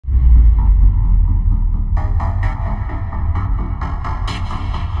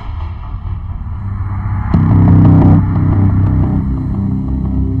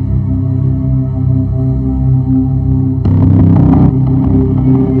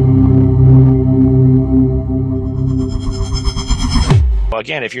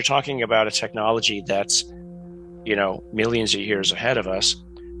again, if you're talking about a technology that's, millions of years ahead of us,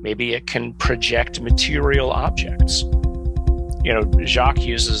 maybe it can project material objects. Jacques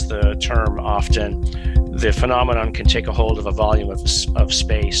uses the term often, the phenomenon can take a hold of a volume of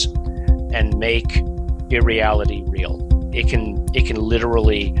space and make irreality real. It can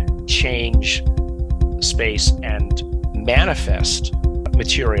literally change space and manifest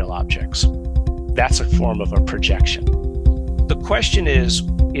material objects. That's a form of a projection. The question is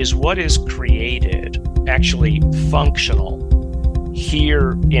what is created actually functional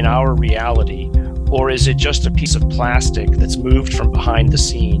here in our reality, or is it just a piece of plastic that's moved from behind the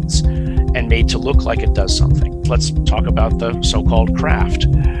scenes and made to look like it does something? Let's talk about the so-called craft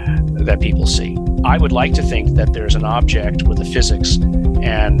that people see. I would like to think that there's an object with a physics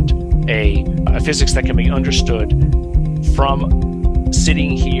and a physics that can be understood from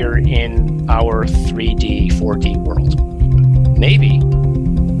sitting here in our 3D, 4D world. Maybe,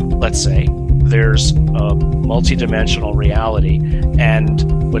 let's say, there's a multidimensional reality,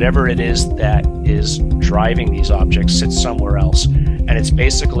 and whatever it is that is driving these objects sits somewhere else, and it's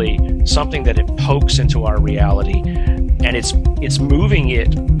basically something that it pokes into our reality, and it's moving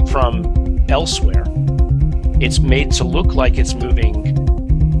it from elsewhere. It's made to look like it's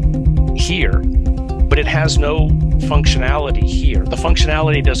moving here, but it has no functionality here. The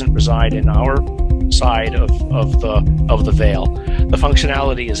functionality doesn't reside in our side of the veil. The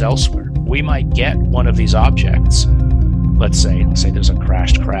functionality is elsewhere. We might get one of these objects, let's say there's a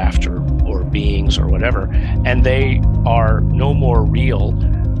crashed craft or beings or whatever, and they are no more real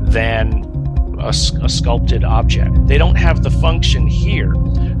than a sculpted object. They don't have the function here.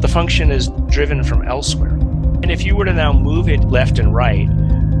 The function is driven from elsewhere. And if you were to now move it left and right,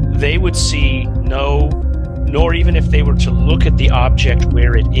 they would see nor even if they were to look at the object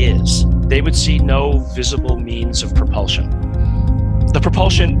where it is, they would see no visible means of propulsion. The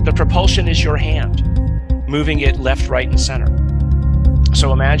propulsion is your hand, moving it left, right, and center.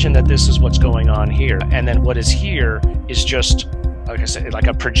 So imagine that this is what's going on here, and then what is here is just, like I said, like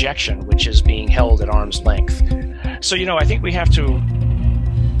a projection which is being held at arm's length. So, I think we have to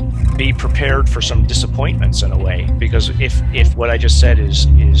be prepared for some disappointments in a way, because if what I just said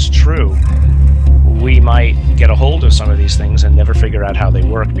is true, we might get a hold of some of these things and never figure out how they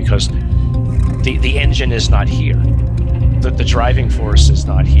work, because the engine is not here. The driving force is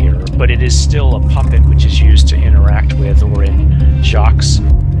not here, but it is still a puppet which is used to interact with, or in Jacques'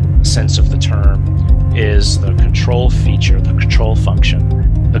 sense of the term, is the control feature, the control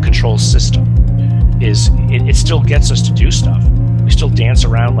function, the control system. It still gets us to do stuff. We still dance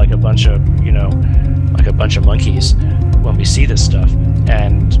around like a bunch of monkeys when we see this stuff,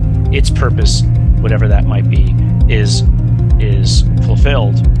 and its purpose, whatever that might be, is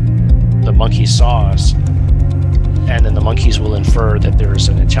fulfilled. The monkeys saw us, and then the monkeys will infer that there's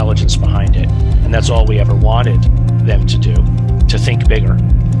an intelligence behind it, and that's all we ever wanted them to do, to think bigger,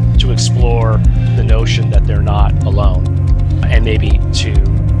 to explore the notion that they're not alone, and maybe to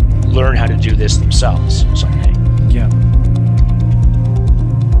learn how to do this themselves someday. Yeah.